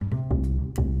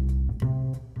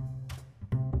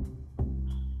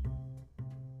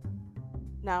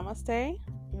Namaste.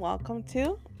 Welcome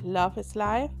to Love is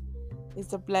Life.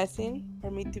 It's a blessing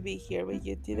for me to be here with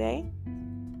you today.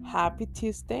 Happy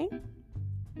Tuesday.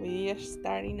 We are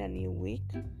starting a new week.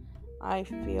 I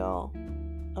feel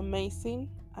amazing.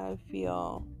 I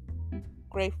feel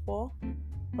grateful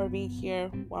for being here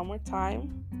one more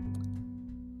time,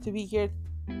 to be here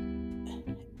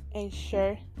and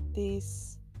share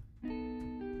this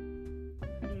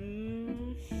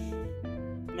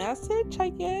message, I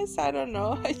guess. I don't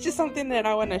know. It's just something that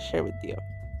I want to share with you.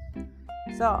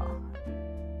 So,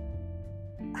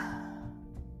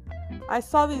 I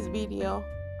saw this video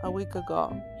a week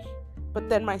ago, but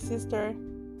then my sister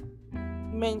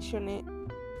mentioned it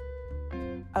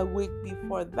a week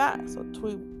before that, so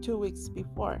two weeks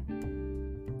before.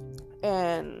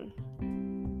 And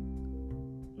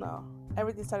no,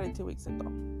 everything started 2 weeks ago.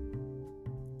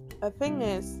 The thing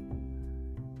is,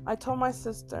 I told my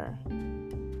sister,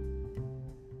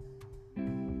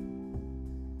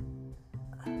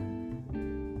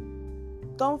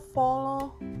 don't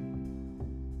follow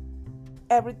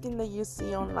everything that you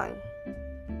see online.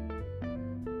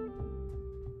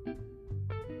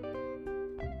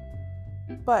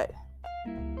 But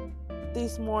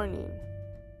this morning,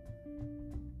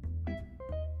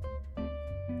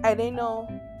 I didn't know.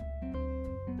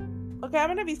 Okay, I'm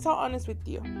gonna be so honest with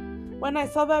you. When I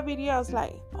saw that video, I was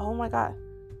like, oh my god,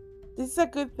 this is a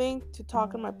good thing to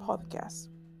talk on my podcast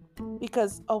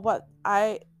because of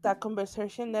that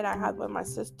conversation that I had with my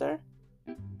sister.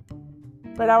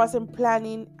 But I wasn't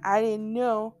planning. I didn't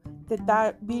know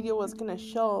that video was gonna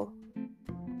show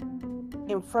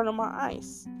in front of my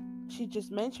eyes. She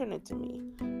just mentioned it to me.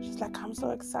 She's like, I'm so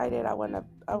excited. I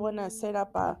wanna set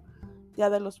up a Dia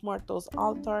de los Muertos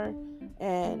altar.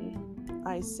 And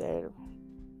I said,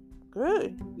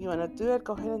 good. You wanna do it?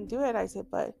 Go ahead and do it. I said,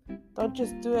 but don't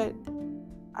just do it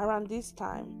around this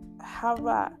time. Have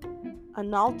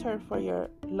an altar for your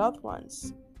loved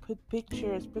ones. Put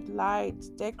pictures, put lights,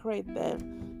 decorate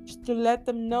them, just to let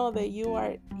them know that you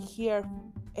are here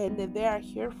and that they are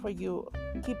here for you.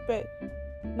 Keep it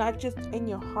not just in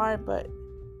your heart, but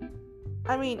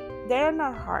they're in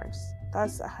our hearts.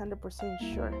 That's 100%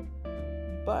 sure.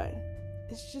 But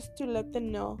it's just to let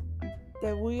them know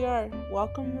that we are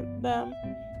welcoming them,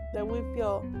 that we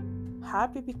feel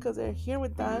happy because they're here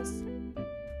with us,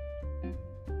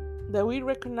 that we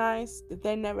recognize that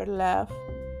they never left.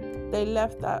 They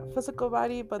left that physical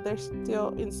body, but they're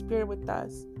still in spirit with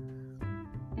us.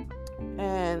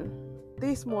 And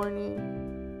this morning,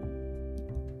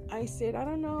 I said, I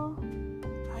don't know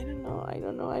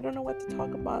what to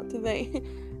talk about today.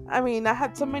 I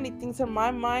had so many things in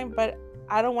my mind, but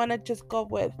I don't want to just go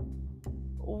with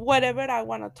whatever I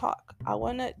want to talk. I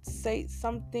want to say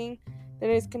something that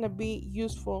is going to be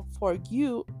useful for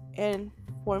you and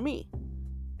for me.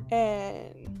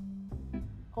 And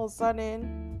all of a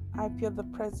sudden, I feel the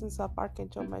presence of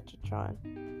Archangel Metatron.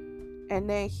 And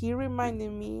then he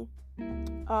reminded me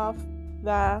of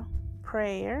the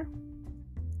prayer.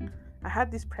 I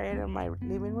had this prayer in my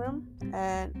living room,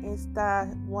 and it's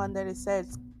the one that it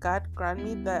says, God grant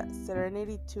me the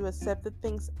serenity to accept the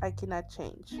things I cannot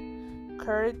change,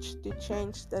 courage to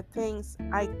change the things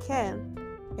I can,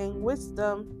 and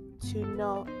wisdom to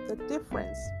know the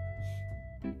difference.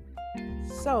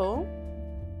 So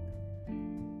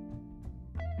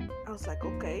I was like,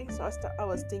 okay. So I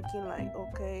was thinking like,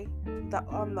 okay, I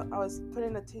was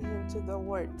putting attention to the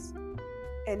words,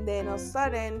 and then all of a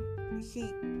sudden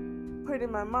he put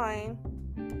in my mind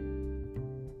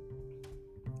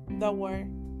the word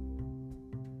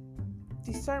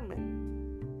discernment.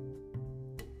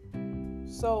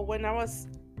 So when I was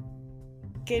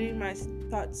getting my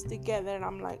thoughts together, and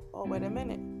I'm like, oh, wait a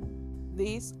minute,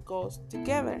 this goes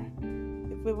together.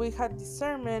 If we had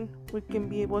discernment, we can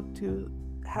be able to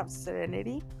have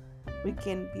serenity, we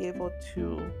can be able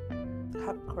to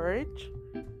have courage,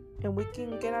 and we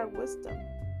can get our wisdom.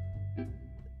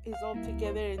 It's all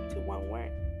together into one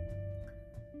word.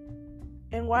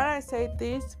 And why I say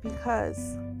this,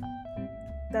 because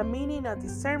the meaning of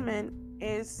discernment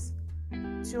is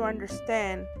to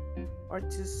understand or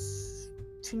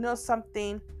to know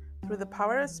something through the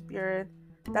power of spirit,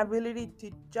 the ability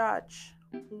to judge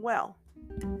well.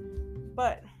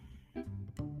 But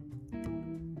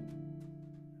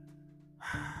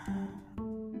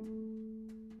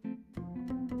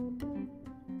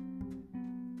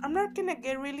I'm not gonna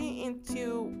get really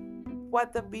into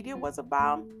what the video was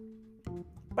about,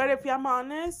 but if I'm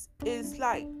honest, it's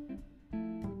like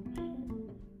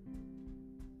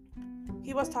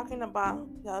he was talking about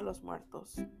Dia de los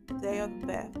Muertos, Day of the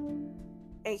Dead,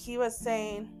 and he was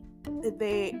saying that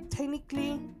their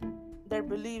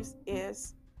beliefs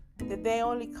is that they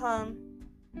only come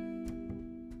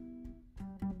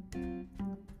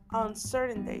on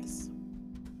certain days.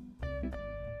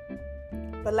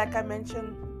 But like I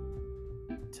mentioned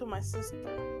to my sister,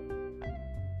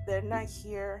 they're not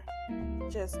here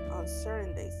just on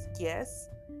certain days. Yes,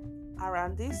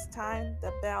 around this time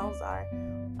the bells are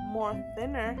more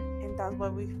thinner, and that's why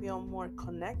we feel more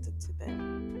connected to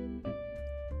them.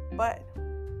 But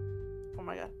oh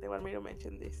my god, they want me to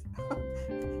mention this.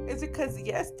 It's because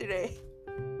yesterday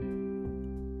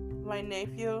my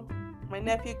nephew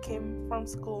came from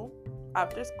school,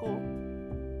 after school,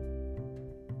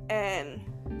 and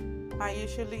I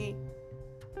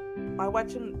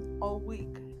watch him all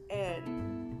week,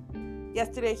 and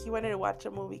yesterday he wanted to watch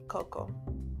a movie, Coco.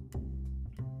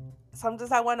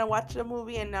 Sometimes I want to watch a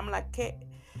movie and I'm like,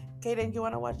 Kaden, you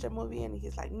want to watch a movie? And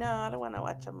he's like, no, I don't want to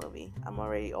watch a movie, I'm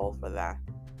already old for that.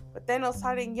 But then all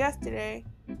starting yesterday,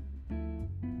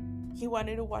 he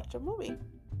wanted to watch a movie.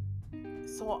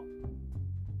 So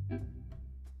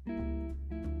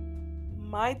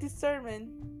my discernment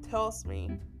tells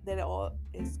me that it all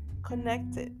is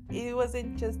connected. It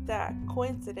wasn't just that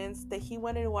coincidence that he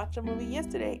wanted to watch a movie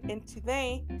yesterday, and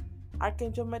today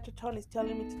Archangel Metatron is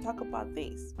telling me to talk about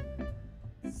this.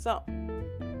 So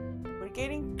we're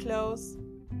getting close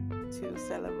to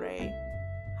celebrate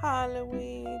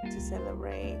Halloween, to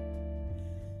celebrate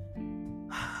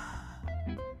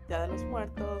Dia de los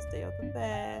Muertos, Day of the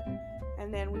Dead,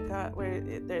 and then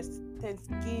there's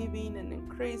Thanksgiving, and then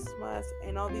Christmas,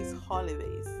 and all these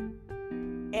holidays.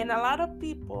 And a lot of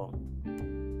people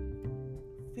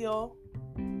feel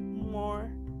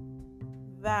more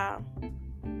that, how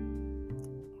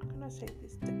can I say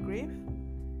this, the grief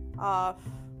of,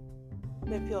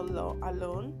 they feel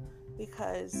alone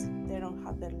because they don't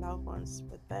have their loved ones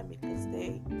with them, because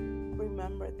they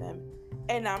remember them.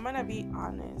 And I'm gonna be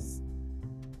honest,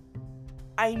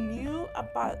 I knew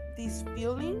about these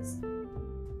feelings,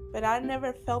 but I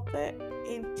never felt it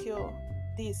until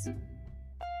this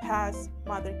past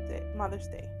Mother's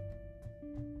Day.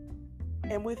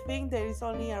 And we think that it's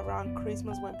only around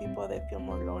Christmas when people, they feel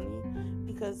more lonely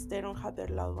because they don't have their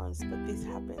loved ones, but this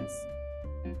happens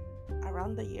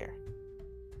around the year.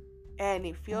 And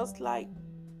it feels like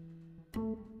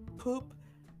poop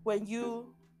when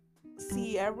you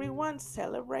see everyone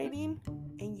celebrating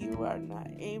and you are not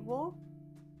able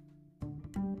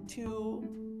to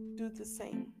do the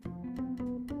same.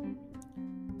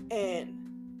 And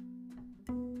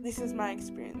this is my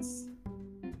experience.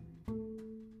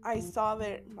 I saw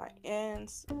that my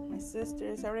aunts, my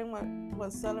sisters, everyone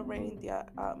was celebrating the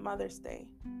Mother's Day.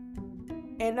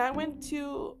 And I went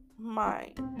to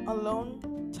my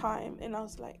alone time and I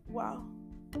was like, wow,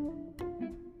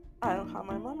 I don't have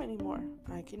my mom anymore.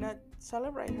 I cannot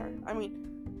celebrate her. I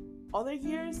mean, other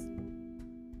years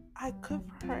I cook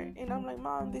for her and I'm like,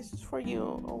 Mom, this is for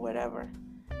you or whatever.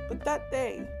 But that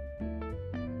day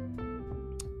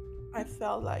I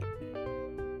felt like,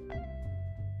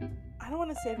 I don't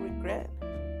want to say regret,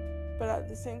 but at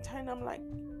the same time I'm like,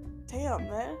 damn,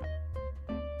 man,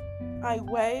 I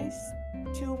waste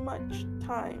too much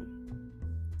time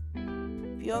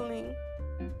feeling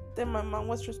that my mom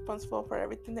was responsible for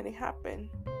everything that happened.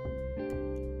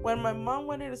 When my mom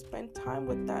wanted to spend time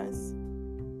with us,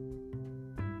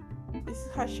 this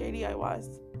is how shady I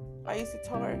was. I used to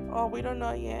tell her, oh, we don't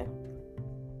know yet.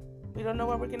 We don't know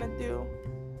what we're gonna do.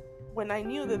 When I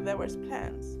knew that there was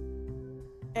plans.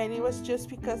 And it was just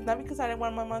because, not because I didn't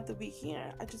want my mom to be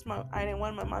here. I didn't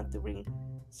want my mom to bring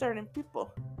certain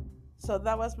people. So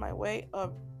that was my way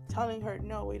of telling her,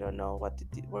 no, we don't know what to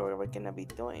do, what we're gonna be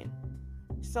doing.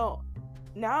 So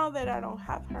now that I don't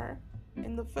have her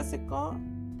in the physical,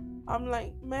 I'm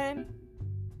like, man,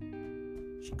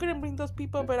 she couldn't bring those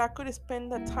people, but I could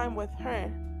spend the time with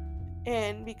her.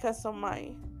 And because of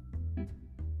how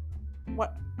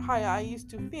I used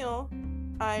to feel,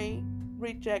 I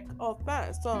reject all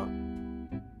that. So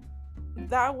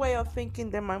that way of thinking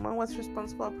that my mom was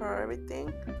responsible for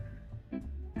everything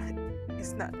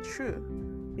is not true,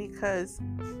 because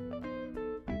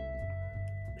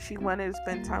she wanted to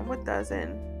spend time with us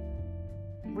and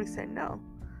we said no.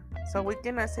 So we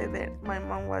cannot say that my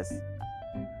mom was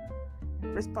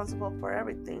responsible for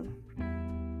everything.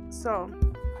 So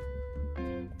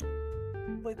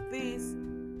with this,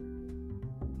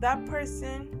 that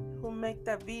person who made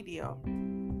that video,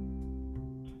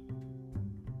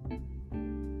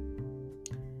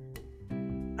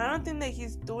 I don't think that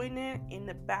he's doing it in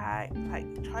the bad,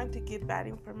 like trying to give bad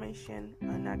information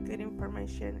or not good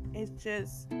information. It's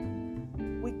just,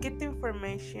 we get the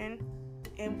information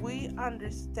and we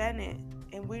understand it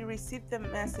and we receive the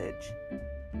message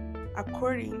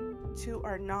according to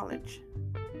our knowledge.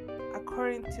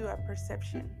 according to a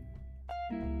perception.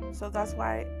 So that's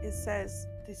why it says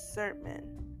discernment.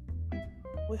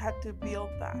 We had to build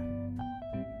that.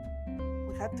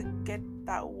 We had to get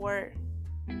that word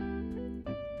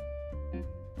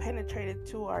penetrated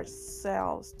to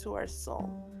ourselves, to our soul.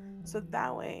 So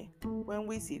that way, when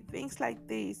we see things like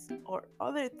this or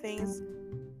other things,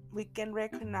 we can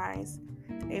recognize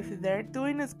if they're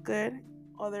doing as good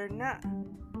or they're not.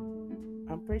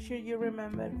 I'm pretty sure you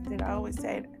remember that I always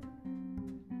said,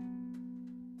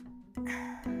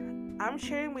 I'm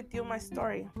sharing with you my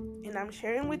story, and I'm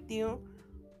sharing with you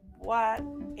what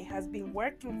it has been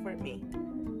working for me.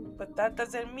 But that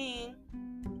doesn't mean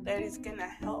that it's gonna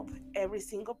help every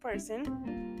single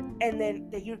person, and then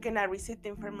that you're gonna receive the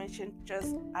information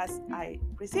just as I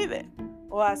receive it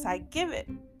or as I give it.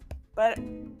 But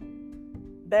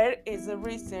there is a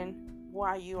reason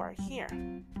why you are here,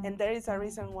 and there is a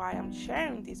reason why I'm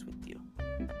sharing this with you.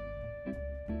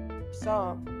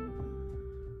 So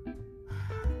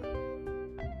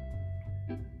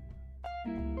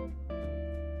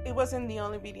it wasn't the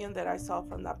only video that I saw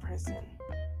from that person,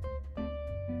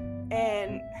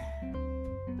 and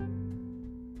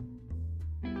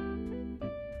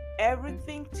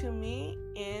everything to me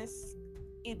is,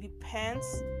 it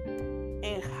depends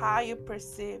on how you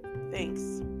perceive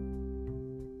things.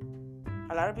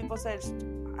 A lot of people say,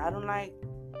 I don't like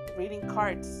reading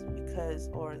cards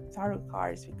or tarot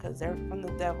cards because they're from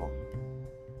the devil.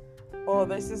 Oh,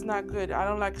 this is not good. I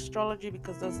don't like astrology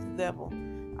because that's the devil.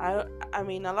 I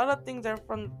mean, a lot of things are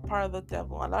from part of the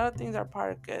devil. A lot of things are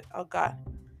part of God.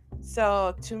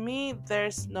 So to me,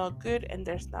 there's no good and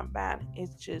there's not bad.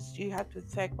 It's just you have to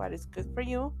take what is good for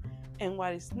you and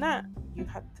what is not. You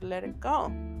have to let it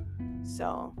go.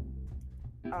 So,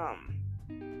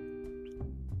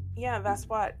 yeah, that's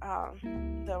what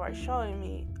they were showing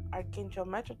me, Archangel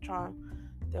Metatron,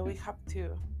 that we have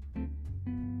to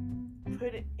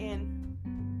put it in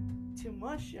to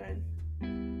motion,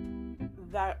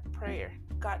 that prayer.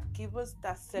 God, give us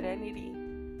that serenity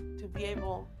to be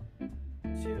able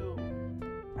to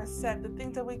accept the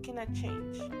things that we cannot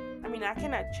change. I mean, I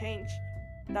cannot change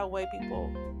the way people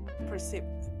perceive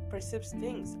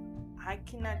things. I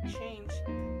cannot change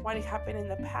what happened in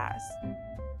the past,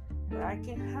 but I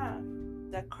can have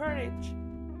the courage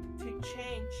to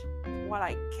change what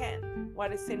I can,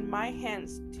 what is in my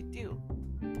hands to do.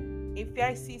 If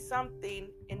I see something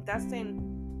and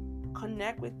doesn't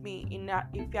connect with me,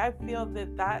 if I feel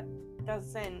that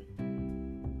doesn't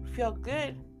feel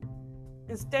good,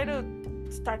 instead of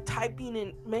start typing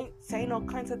and saying all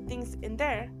kinds of things in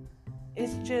there,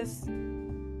 it's just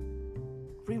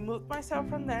remove myself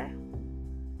from there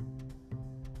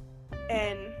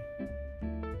and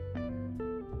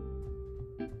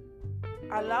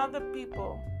allow the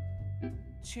people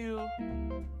to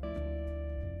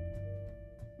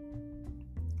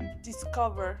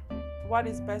discover what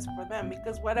is best for them,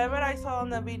 because whatever I saw on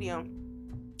the video,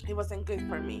 it wasn't good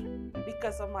for me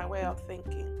because of my way of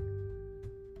thinking.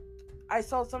 I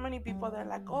saw so many people that are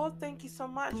like, oh, thank you so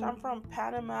much, I'm from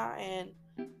Panama, and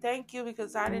thank you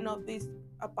because I didn't know this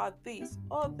about this.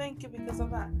 Oh, thank you because of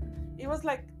that. It was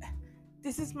like,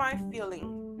 this is my feeling.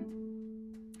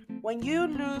 When you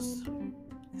lose,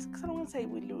 I don't want to say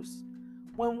we lose.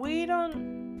 When we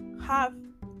don't have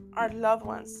our loved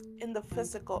ones in the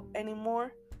physical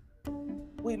anymore,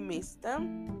 we miss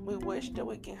them. We wish that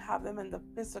we can have them in the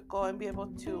physical and be able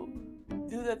to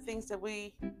do the things that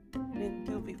we didn't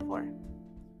do before.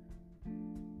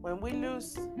 When we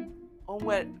lose, or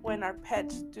when our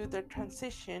pets do their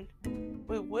transition,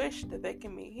 we wish that they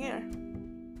can be here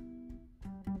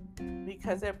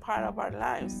because they're part of our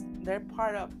lives. They're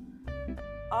part of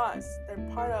us.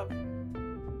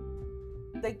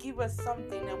 They give us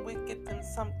something and we give them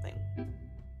something.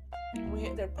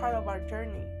 They're part of our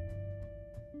journey.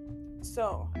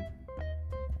 So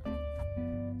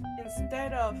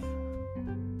instead of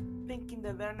thinking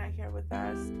that they're not here with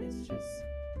us, it's just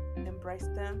embrace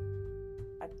them,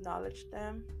 acknowledge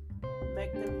them,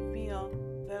 make them feel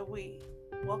that we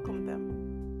welcome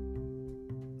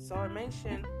them. So I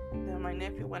mentioned that my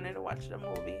nephew wanted to watch the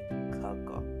movie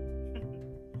Coco.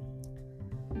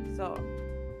 So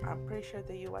I'm pretty sure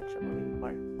that you watched the movie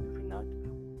before. If you not,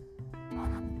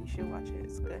 you should watch it.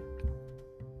 It's good.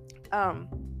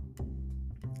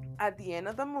 At the end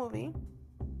of the movie,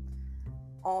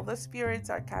 all the spirits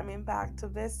are coming back to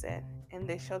visit, and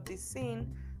they show this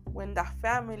scene when the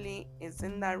family is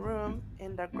in that room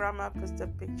and the grandma puts the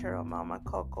picture of Mama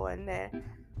Coco in there,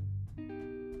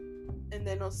 and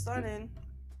then all of a sudden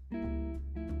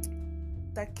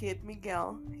the kid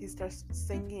Miguel, he starts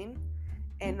singing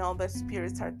and all the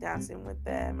spirits are dancing with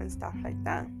them and stuff like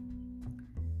that.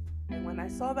 And when I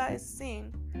saw that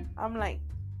scene, I'm like,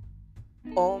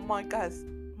 oh my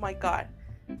God,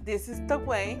 this is the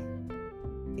way.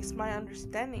 It's my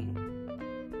understanding,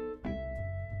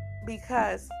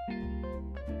 because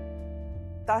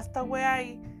that's the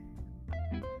way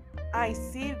I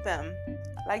see them.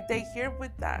 Like they here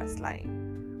with us, like,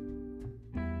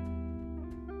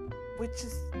 which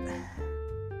is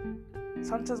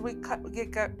sometimes we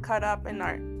get caught up in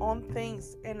our own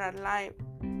things, in our life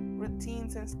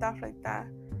routines and stuff like that,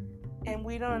 and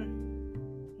we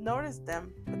don't notice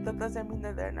them. But that doesn't mean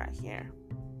that they're not here.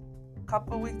 A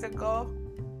couple weeks ago,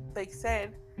 they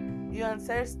said your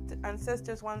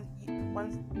ancestors want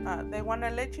they want to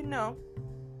let you know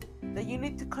that you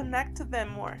need to connect to them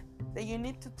more, that you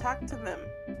need to talk to them.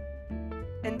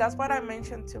 And that's what I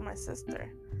mentioned to my sister.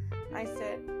 I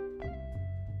said,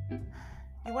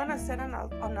 you want to set an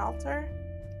altar?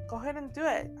 Go ahead and do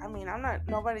it. I mean, I'm not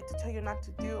nobody to tell you not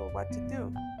to do or what to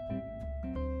do.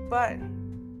 But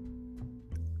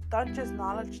don't just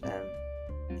acknowledge them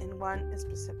in one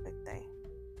specific day.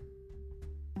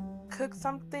 Cook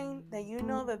something that you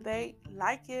know that they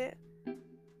like it,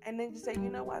 and then you say, you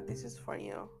know what, this is for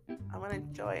you. I'm going to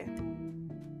enjoy it.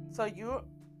 So you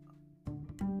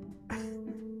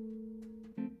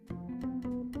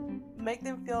make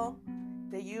them feel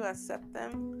that you accept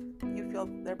them, you feel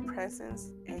their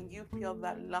presence, and you feel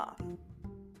that love.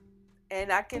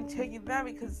 And I can tell you that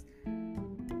because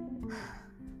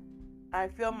I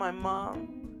feel my mom,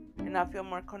 and I feel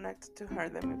more connected to her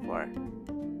than before.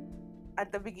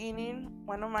 At the beginning,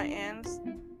 one of my aunts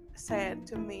said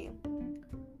to me,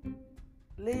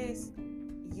 Liz,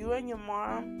 you and your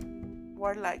mom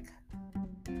were like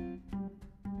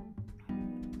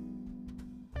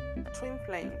twin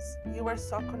flames. You were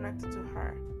so connected to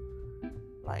her.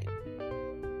 Like,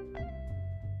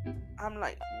 I'm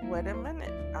like, wait a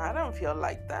minute, I don't feel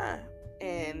like that,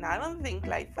 and I don't think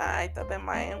like that. I thought that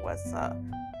my aunt was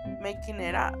making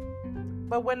it up.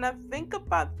 But when I think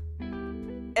about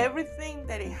everything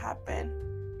that it happened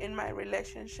in my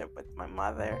relationship with my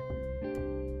mother,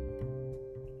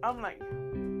 I'm like,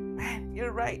 man,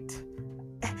 you're right.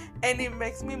 And it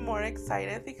makes me more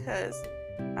excited because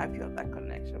I feel that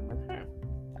connection with her.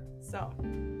 So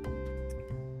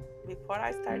before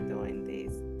I start doing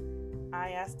this,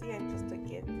 I asked the angels to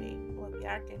give me, well, the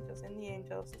archangels and the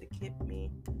angels, to give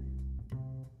me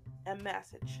a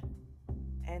message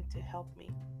and to help me.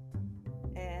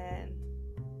 And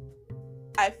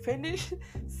I finished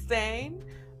saying,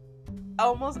 I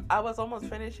was almost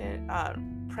finishing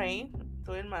praying,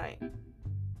 doing my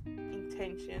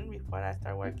intention before I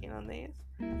start working on this.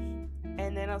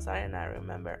 And then all of a sudden I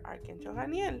remember Archangel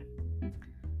Daniel.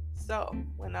 So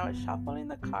when I was shuffling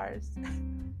the cards,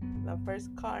 the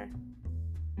first card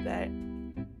that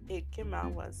it came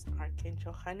out was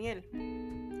Archangel Daniel.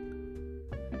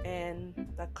 And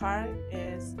the card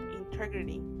is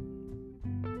integrity.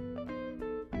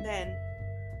 Then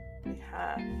we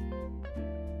have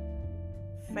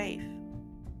faith.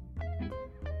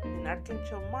 And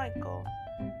Archangel Michael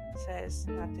says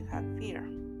not to have fear.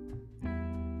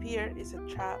 Fear is a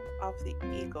trap of the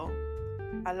ego.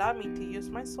 Allow me to use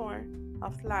my sword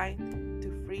of light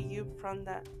to free you from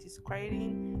the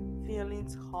disquieting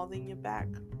feelings holding you back.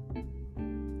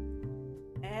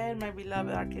 And my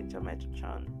beloved Archangel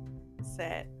Metatron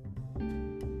said,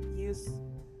 use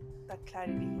the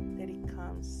clarity that it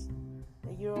comes,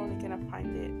 that you're only going to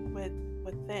find it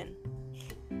within.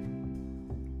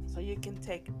 So you can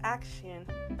take action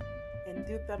and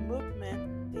do the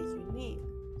movement that you need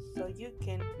so you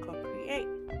can co-create.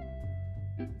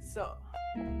 So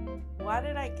what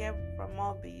did I get from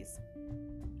all these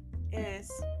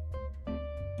is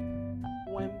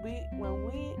when we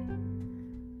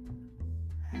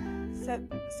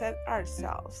set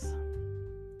ourselves,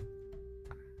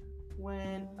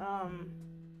 when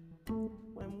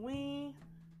we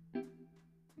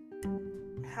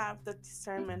have the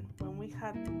discernment, when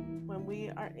we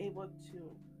are able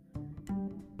to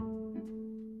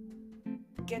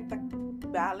get the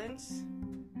balance,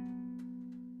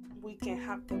 we can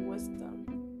have the wisdom,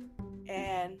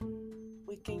 and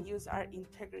we can use our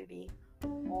integrity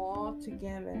all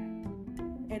together,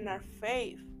 and our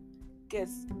faith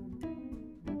gets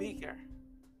bigger,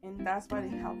 and that's what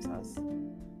it helps us.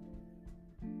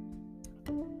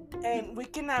 And we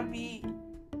cannot be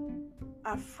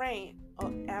afraid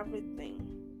of everything.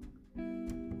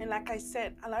 And like I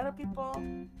said, a lot of people,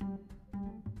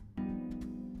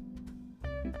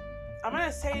 I'm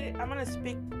gonna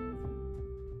speak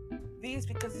this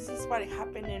because this is what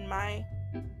happened in my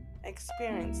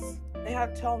experience. They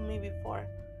had told me before,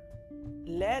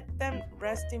 let them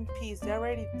rest in peace, they're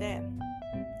already dead.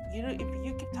 if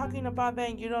you keep talking about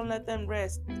them, you don't let them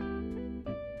rest.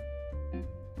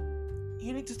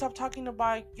 You need to stop talking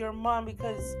about your mom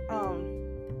because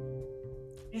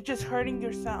you're just hurting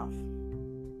yourself.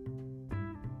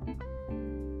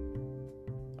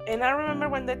 And I remember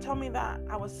when they told me that,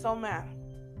 I was so mad.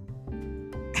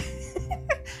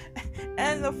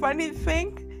 And the funny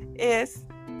thing is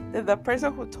that the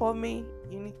person who told me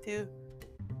you need to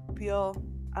feel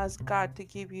ask God to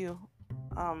give you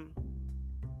um,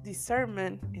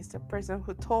 discernment is the person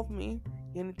who told me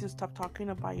you need to stop talking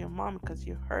about your mom because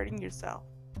you're hurting yourself.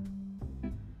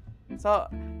 So,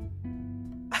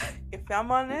 if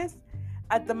I'm honest,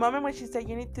 at the moment when she said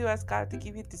you need to ask God to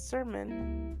give you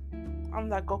discernment, I'm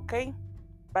like, okay.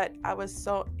 But I was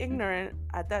so ignorant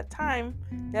at that time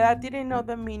that I didn't know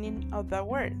the meaning of that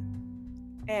word.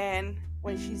 And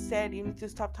when she said you need to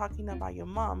stop talking about your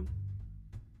mom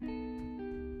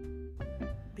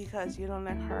because you don't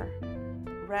let her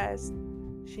rest,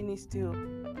 she needs to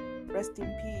rest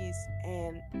in peace,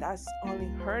 and that's only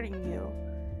hurting you.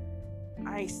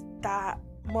 That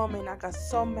moment I got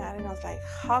so mad, and I was like,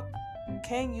 how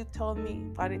can you tell me?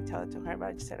 But I didn't tell it to her, but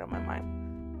I just said it on my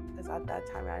mind, because at that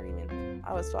time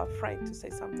I was so afraid to say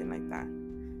something like that.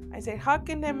 I said, how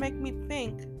can they make me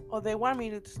think, or they want me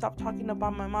to stop talking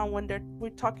about my mom when we're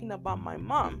talking about my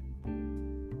mom?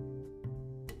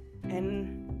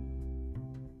 And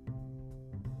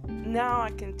now I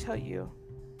can tell you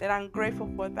that I'm grateful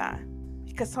for that,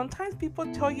 because sometimes people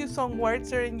tell you some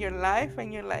words that are in your life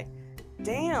and you're like,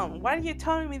 damn, why are you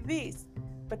telling me this?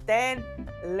 But then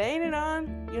later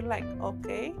on you're like,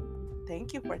 okay,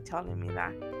 thank you for telling me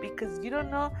that, because you don't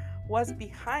know what's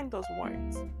behind those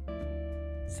words.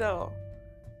 So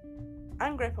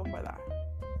I'm grateful for that,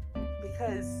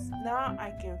 because now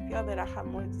I can feel that I have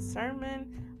more discernment,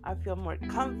 I feel more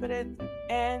confident,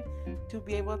 and to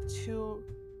be able to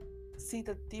see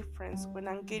the difference when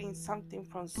I'm getting something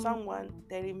from someone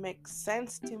that it makes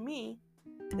sense to me,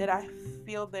 that I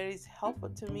feel that is helpful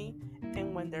to me,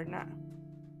 and when they're not.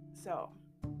 So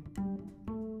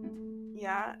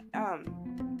yeah,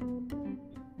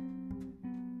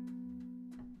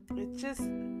 it's just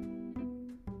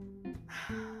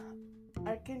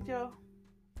Archangel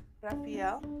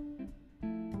Raphael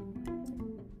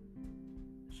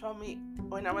showed me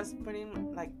when I was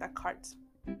putting like the cards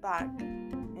back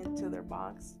into their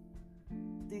box.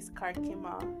 This card came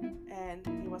out, and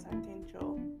it was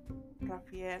Archangel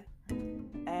Raphael,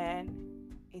 and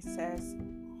it says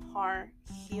heart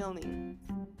healing.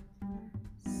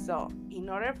 So, in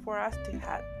order for us to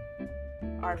have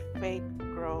our faith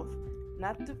growth,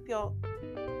 not to feel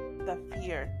the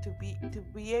fear, to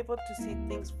be able to see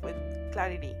things with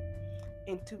clarity,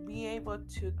 and to be able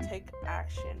to take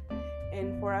action,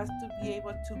 and for us to be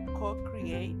able to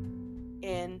co-create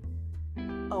in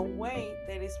a way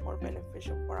that is more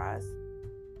beneficial for us,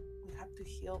 we have to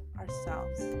heal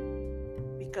ourselves,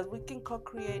 because we can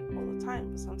co-create all the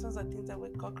time, but sometimes the things that we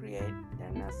co-create,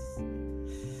 they're not,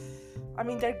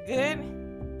 they're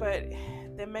good, but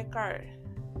they make our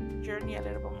journey a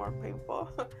little bit more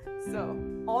painful. So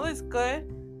all is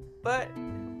good, but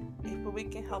if we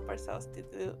can help ourselves to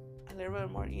do a little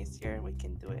bit more easier, we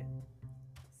can do it.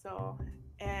 So,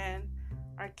 and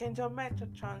Archangel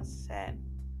Metatron said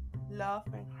love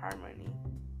and harmony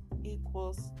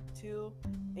equals to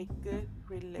a good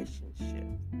relationship.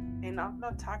 And I'm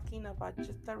not talking about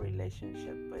just a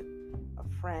relationship with a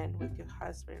friend, with your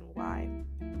husband, wife.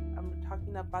 I'm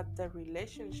talking about the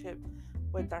relationship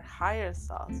with our higher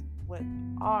selves, with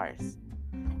ours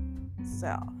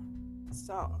self.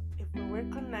 So if we're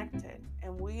connected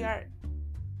and we are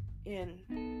in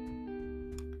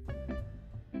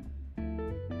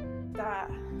that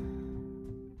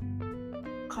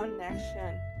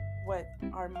connection with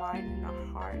our mind and our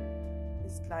heart,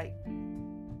 it's like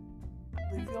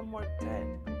we feel more good,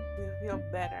 we feel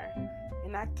better.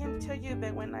 And I can tell you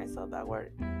that when I saw that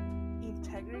word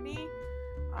integrity,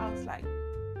 I was like,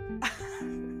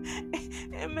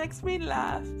 it makes me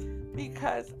laugh,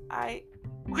 because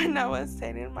when I was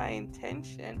setting my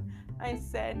intention, I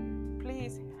said,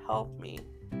 please help me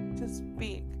to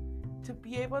speak, to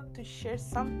be able to share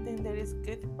something that is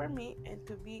good for me and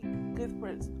to be good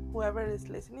for whoever is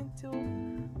listening to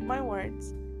my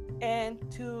words, and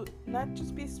to not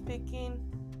just be speaking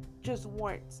just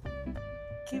words.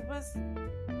 Give us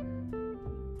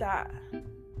that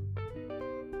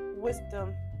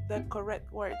wisdom, the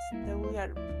correct words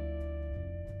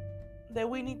that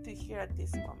we need to hear at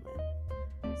this moment.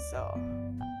 So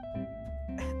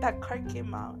that card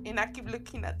came out, and I keep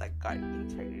looking at that card,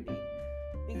 integrity,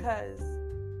 because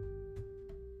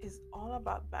it's all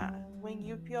about that. When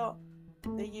you feel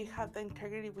that you have the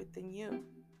integrity within you,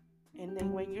 And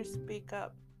then when you speak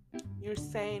up, you're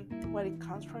saying what it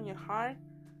comes from your heart.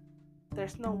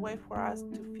 There's no way for us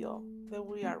to feel that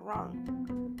we are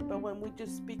wrong. But when we're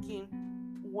just speaking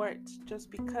words just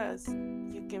because,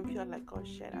 you can feel like, oh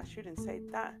shit, I shouldn't say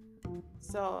that.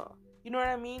 So, you know what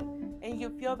I mean? And you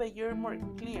feel that you're more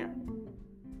clear.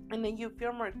 And then you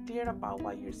feel more clear about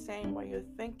what you're saying, what you're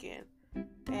thinking.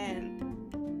 And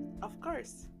of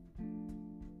course,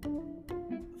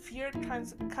 fear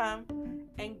tries to come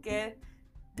and get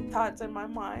thoughts in my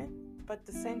mind. But at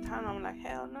the same time, I'm like,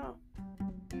 hell no.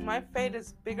 My fate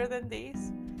is bigger than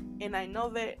this. And I know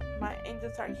that my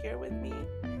angels are here with me.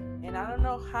 And I don't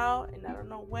know how, and I don't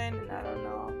know when, and I don't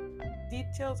know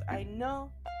details. I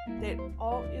know that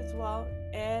all is well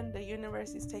and the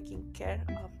universe is taking care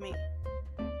of me.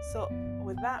 So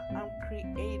with that, I'm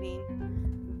creating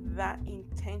that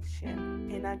intention,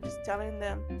 and I'm just telling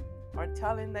them, or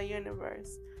telling the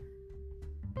universe,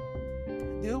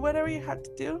 do whatever you have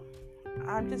to do.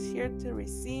 I'm just here to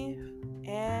receive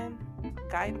and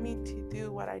guide me to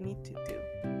do what I need to do.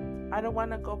 I don't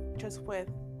want to go just with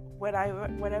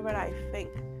whatever I think.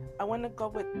 I want to go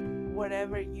with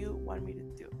whatever you want me to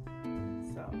do.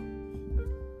 So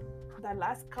the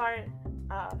last card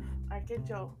of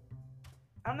Archangel,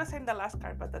 I'm not saying the last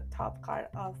card, but the top card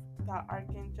of the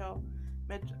Archangel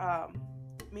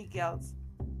Miguel's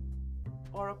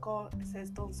Oracle, it says,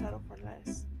 don't settle for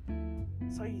less.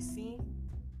 So you see,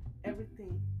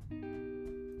 everything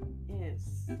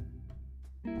is,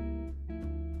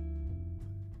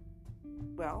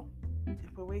 well,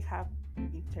 if we have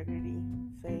integrity,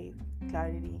 faith,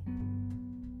 clarity,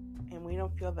 and we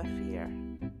don't feel the fear,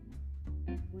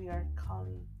 we are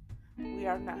calling, we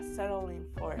are not settling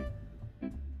for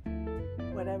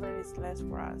whatever is less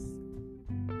for us.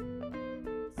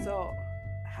 So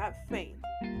have faith.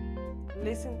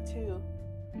 Listen to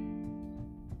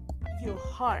your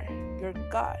heart, your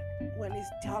gut, when it's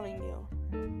telling you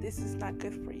this is not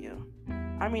good for you.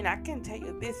 I mean, I can tell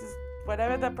you, this is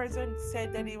whatever the person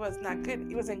said that it was not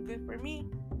good, it wasn't good for me,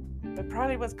 but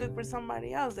probably was good for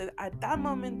somebody else. That at that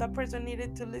moment, the person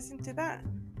needed to listen to that.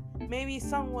 Maybe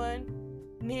someone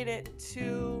needed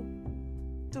to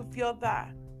feel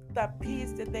that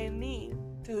peace that they need,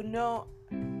 to know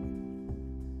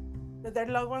that their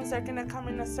loved ones are gonna come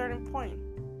in a certain point.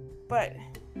 But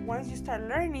once you start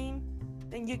learning,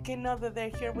 then you can know that they're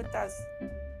here with us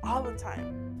all the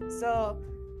time. So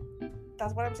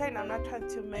that's what I'm saying. I'm not trying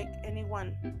to make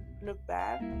anyone look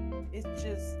bad. It's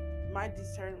just my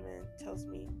discernment tells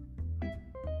me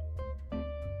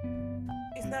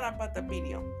it's not about the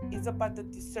video. It's about the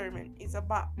discernment. It's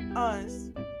about us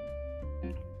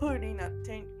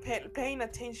paying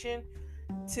attention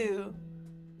to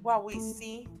what we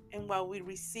see and what we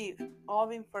receive, all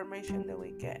the information that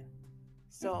we get.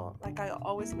 So, like I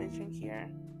always mention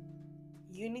here,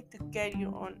 you need to get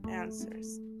your own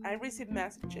answers. I receive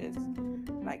messages,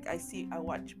 like I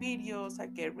watch videos, I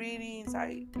get readings,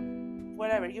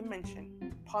 whatever you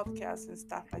mentioned, podcasts and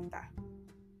stuff like that.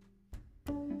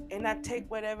 And I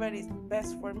take whatever is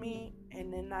best for me,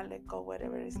 and then I let go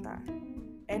whatever is not.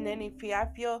 And then if I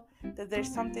feel that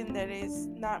there's something that is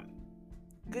not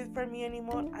good for me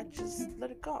anymore, I just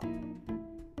let it go.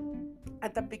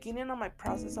 At the beginning of my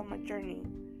process, of my journey,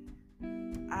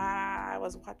 I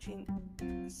was watching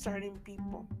certain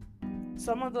people.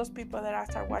 Some of those people that I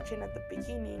started watching at the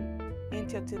beginning,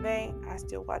 until today, I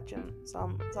still watch them,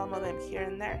 some of them here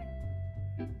and there.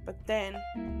 But then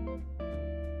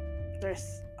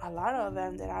there's a lot of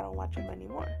them that I don't watch them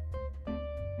anymore.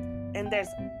 And there's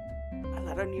a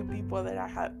lot of new people that I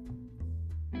have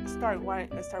start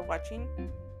watching,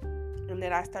 and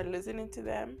then I start listening to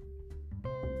them,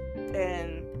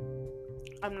 and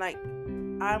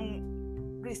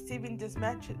I'm receiving these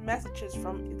messages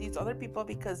from these other people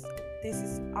because this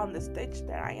is on the stage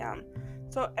that I am.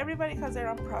 So everybody has their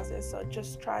own process, so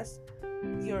just trust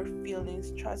your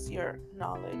feelings, trust your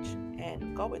knowledge,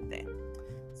 and go with it.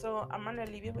 So I'm gonna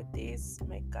leave you with this.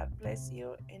 May God bless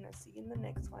you, and I'll see you in the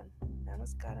next one.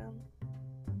 Namaskaram.